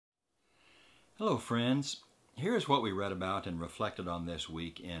Hello friends, here's what we read about and reflected on this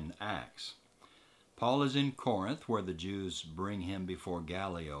week in Acts. Paul is in Corinth where the Jews bring him before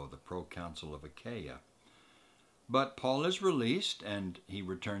Gallio, the proconsul of Achaia. But Paul is released and he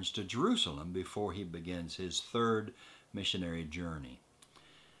returns to Jerusalem before he begins his third missionary journey.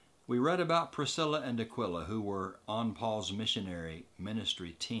 We read about Priscilla and Aquila who were on Paul's missionary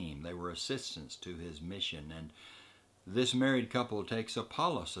ministry team. They were assistants to his mission, and this married couple takes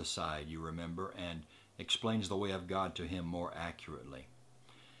Apollos aside, you remember, and explains the way of God to him more accurately.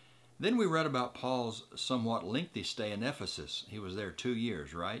 Then we read about Paul's somewhat lengthy stay in Ephesus. He was there 2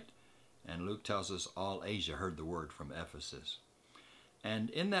 years, right? And Luke tells us all Asia heard the word from Ephesus.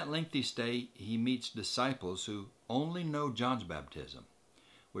 And in that lengthy stay, he meets disciples who only know John's baptism.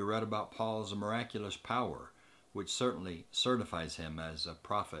 We read about Paul's miraculous power, which certainly certifies him as a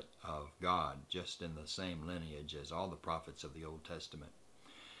prophet of God, just in the same lineage as all the prophets of the Old Testament.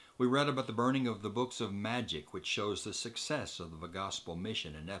 We read about the burning of the books of magic, which shows the success of the gospel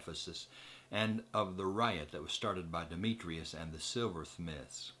mission in Ephesus, and of the riot that was started by Demetrius and the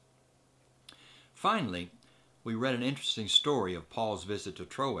silversmiths. Finally, we read an interesting story of Paul's visit to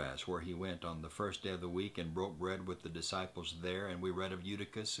Troas, where he went on the first day of the week and broke bread with the disciples there, and we read of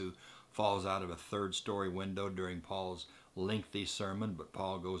Eutychus, who falls out of a third-story window during Paul's lengthy sermon, but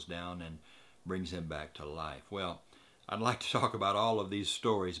Paul goes down and brings him back to life. Well, I'd like to talk about all of these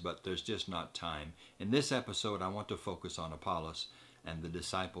stories, but there's just not time. In this episode, I want to focus on Apollos and the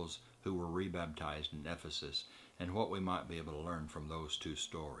disciples who were rebaptized in Ephesus and what we might be able to learn from those two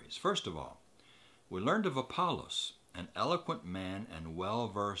stories. First of all, we learned of Apollos, an eloquent man and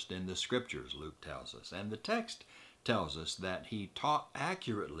well-versed in the Scriptures, Luke tells us. And the text tells us that he taught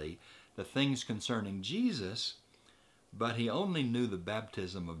accurately the things concerning Jesus, but he only knew the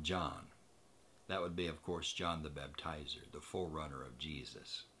baptism of John. That would be, of course, John the Baptizer, the forerunner of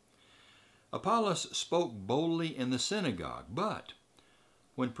Jesus. Apollos spoke boldly in the synagogue, but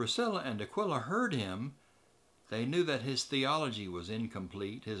when Priscilla and Aquila heard him, they knew that his theology was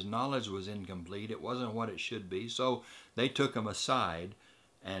incomplete, his knowledge was incomplete, it wasn't what it should be, so they took him aside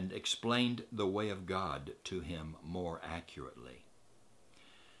and explained the way of God to him more accurately.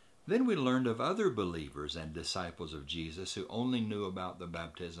 Then we learned of other believers and disciples of Jesus who only knew about the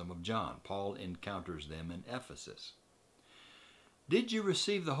baptism of John. Paul encounters them in Ephesus. Did you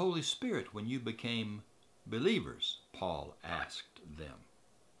receive the Holy Spirit when you became believers? Paul asked them.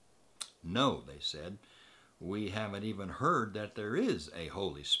 No, they said. We haven't even heard that there is a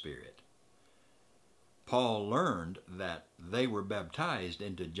Holy Spirit. Paul learned that they were baptized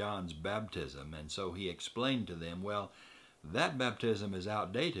into John's baptism, and so he explained to them, well, that baptism is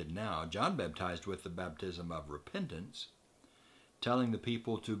outdated now. John baptized with the baptism of repentance, telling the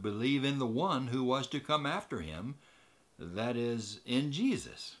people to believe in the one who was to come after him, that is, in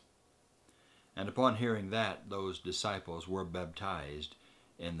Jesus. And upon hearing that, those disciples were baptized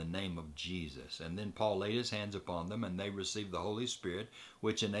in the name of Jesus. And then Paul laid his hands upon them, and they received the Holy Spirit,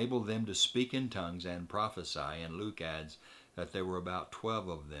 which enabled them to speak in tongues and prophesy. And Luke adds that there were about 12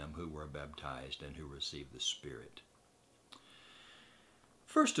 of them who were baptized and who received the Spirit.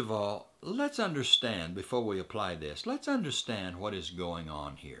 First of all, let's understand, before we apply this, let's understand what is going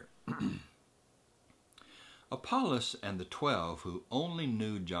on here. Apollos and the 12 who only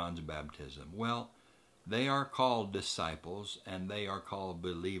knew John's baptism, well, they are called disciples and they are called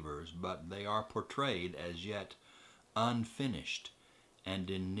believers, but they are portrayed as yet unfinished and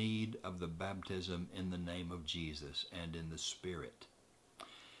in need of the baptism in the name of Jesus and in the Spirit.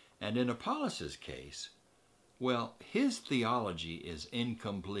 And in Apollos' case, well, his theology is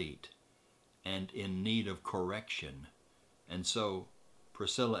incomplete and in need of correction. And so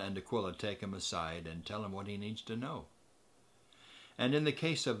Priscilla and Aquila take him aside and tell him what he needs to know. And in the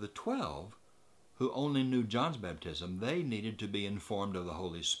case of the 12, who only knew John's baptism, they needed to be informed of the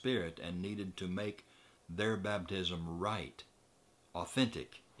Holy Spirit and needed to make their baptism right,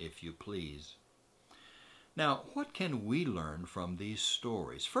 authentic, if you please. Now, what can we learn from these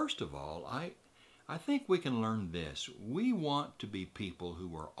stories? First of all, I think we can learn this. We want to be people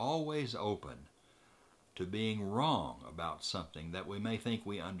who are always open to being wrong about something that we may think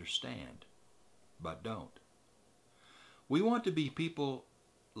we understand, but don't. We want to be people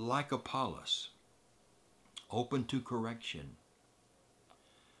like Apollos, open to correction.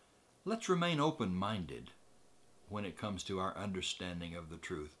 Let's remain open-minded when it comes to our understanding of the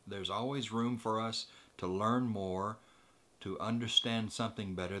truth. There's always room for us to learn more, to understand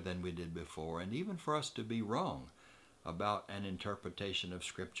something better than we did before, and even for us to be wrong about an interpretation of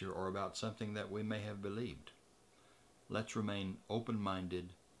Scripture or about something that we may have believed. Let's remain open-minded,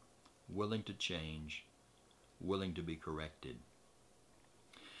 willing to change, willing to be corrected.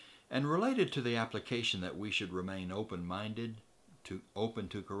 And related to the application that we should remain open-minded, open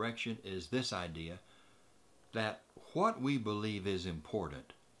to correction, is this idea that what we believe is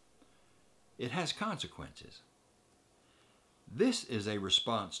important, it has consequences. This is a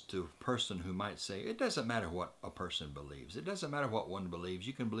response to a person who might say, it doesn't matter what a person believes. It doesn't matter what one believes.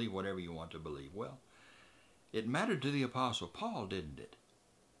 You can believe whatever you want to believe. Well, it mattered to the Apostle Paul, didn't it?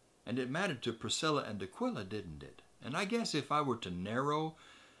 And it mattered to Priscilla and Aquila, didn't it? And I guess if I were to narrow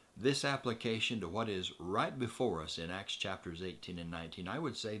this application to what is right before us in Acts chapters 18 and 19, I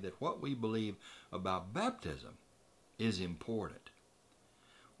would say that what we believe about baptism is important.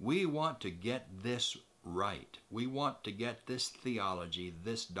 We want to get this right. We want to get this theology,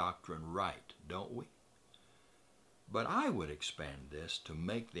 this doctrine right, don't we? But I would expand this to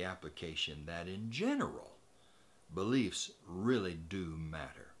make the application that in general, beliefs really do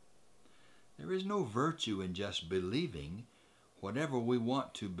matter. There is no virtue in just believing whatever we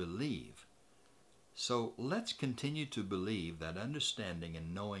want to believe. So let's continue to believe that understanding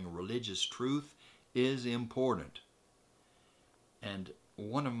and knowing religious truth is important. And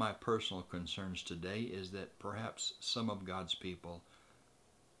one of my personal concerns today is that perhaps some of God's people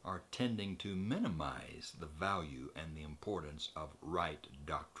are tending to minimize the value and the importance of right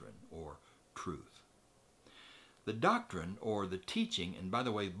doctrine or truth. The doctrine or the teaching, and by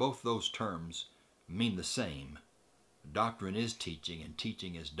the way, both those terms mean the same. Doctrine is teaching and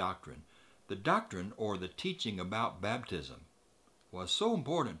teaching is doctrine. The doctrine or the teaching about baptism was so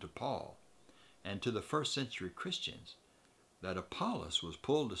important to Paul and to the first century Christians that Apollos was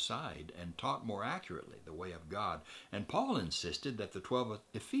pulled aside and taught more accurately the way of God. And Paul insisted that the 12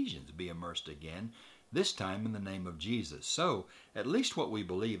 Ephesians be immersed again, this time in the name of Jesus. So at least what we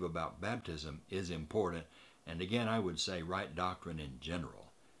believe about baptism is important. And again, I would say right doctrine in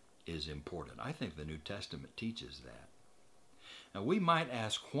general is important. I think the New Testament teaches that. Now, we might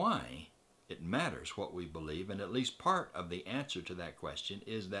ask why it matters what we believe, and at least part of the answer to that question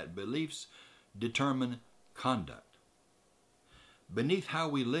is that beliefs determine conduct. Beneath how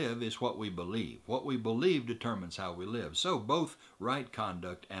we live is what we believe. What we believe determines how we live. So both right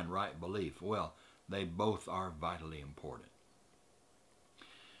conduct and right belief, well, they both are vitally important.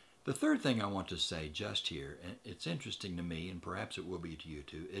 The third thing I want to say just here, and it's interesting to me, and perhaps it will be to you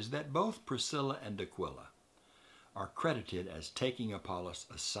too, is that both Priscilla and Aquila are credited as taking Apollos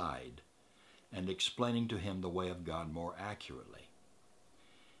aside and explaining to him the way of God more accurately.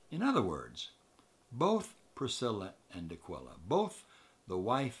 In other words, both Priscilla and Aquila, both the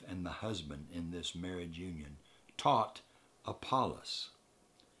wife and the husband in this marriage union, taught Apollos.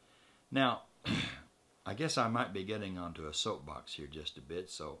 Now, I guess I might be getting onto a soapbox here just a bit,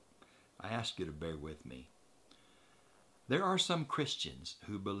 so I ask you to bear with me. There are some Christians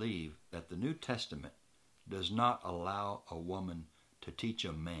who believe that the New Testament does not allow a woman to teach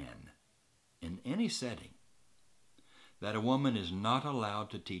a man in any setting, that a woman is not allowed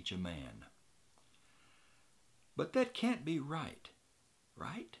to teach a man. But that can't be right,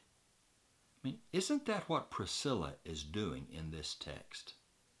 right? I mean, isn't that what Priscilla is doing in this text?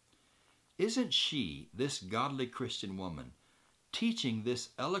 Isn't she, this godly Christian woman, teaching this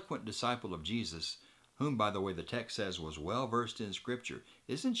eloquent disciple of Jesus, whom, by the way, the text says was well versed in Scripture,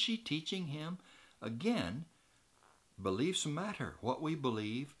 isn't she teaching him? Again, beliefs matter. What we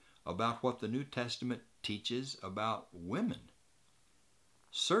believe about what the New Testament teaches about women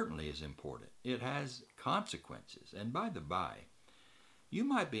certainly is important. It has consequences. And by the by, you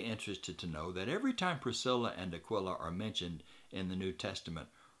might be interested to know that every time Priscilla and Aquila are mentioned in the New Testament,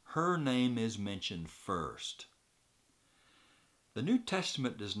 her name is mentioned first. The New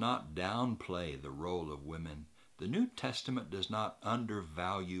Testament does not downplay the role of women. The New Testament does not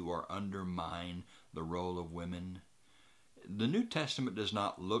undervalue or undermine the role of women. The New Testament does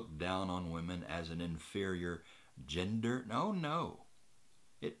not look down on women as an inferior gender. No,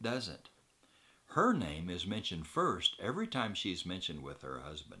 it doesn't. Her name is mentioned first every time she's mentioned with her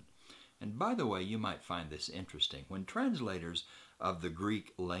husband. And by the way, you might find this interesting. When translators of the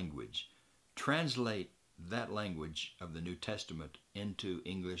Greek language translate that language of the New Testament into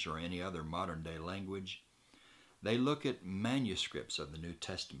English or any other modern-day language, they look at manuscripts of the New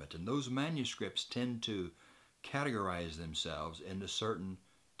Testament, and those manuscripts tend to categorize themselves into certain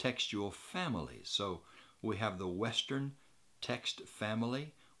textual families. So we have the Western text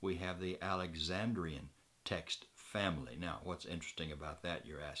family, we have the Alexandrian text family. Now, what's interesting about that,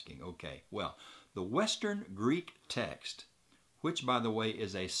 you're asking? Okay, well, the Western Greek text, which, by the way,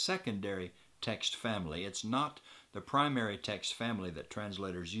 is a secondary text family. It's not the primary text family that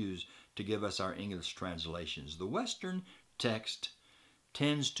translators use to give us our English translations. The Western text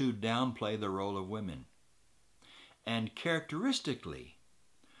tends to downplay the role of women. And characteristically,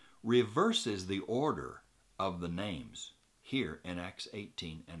 reverses the order of the names here in Acts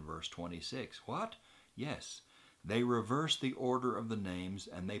 18 and verse 26. What? Yes, they reverse the order of the names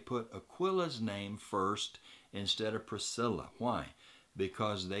and they put Aquila's name first instead of Priscilla. Why?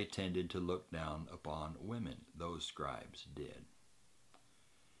 Because they tended to look down upon women. Those scribes did.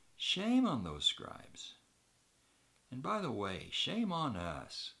 Shame on those scribes. And by the way, shame on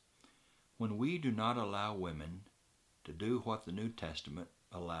us when we do not allow women to do what the New Testament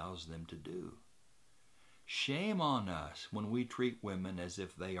allows them to do. Shame on us when we treat women as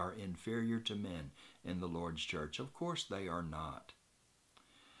if they are inferior to men in the Lord's church. Of course they are not.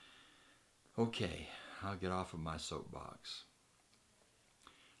 Okay, I'll get off of my soapbox.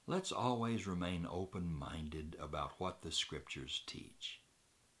 Let's always remain open-minded about what the Scriptures teach.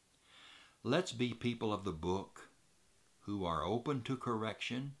 Let's be people of the book who are open to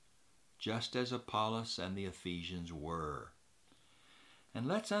correction, just as Apollos and the Ephesians were. And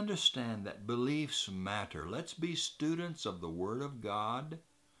let's understand that beliefs matter. Let's be students of the Word of God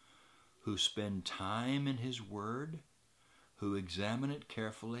who spend time in His Word, who examine it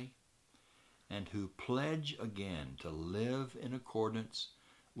carefully, and who pledge again to live in accordance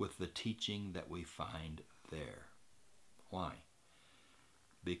with the teaching that we find there. Why?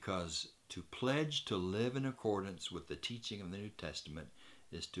 Because to pledge to live in accordance with the teaching of the New Testament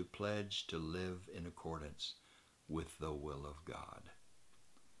is to pledge to live in accordance with the will of God.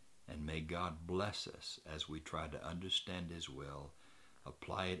 And may God bless us as we try to understand His will,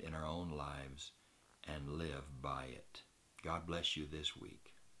 apply it in our own lives, and live by it. God bless you this week.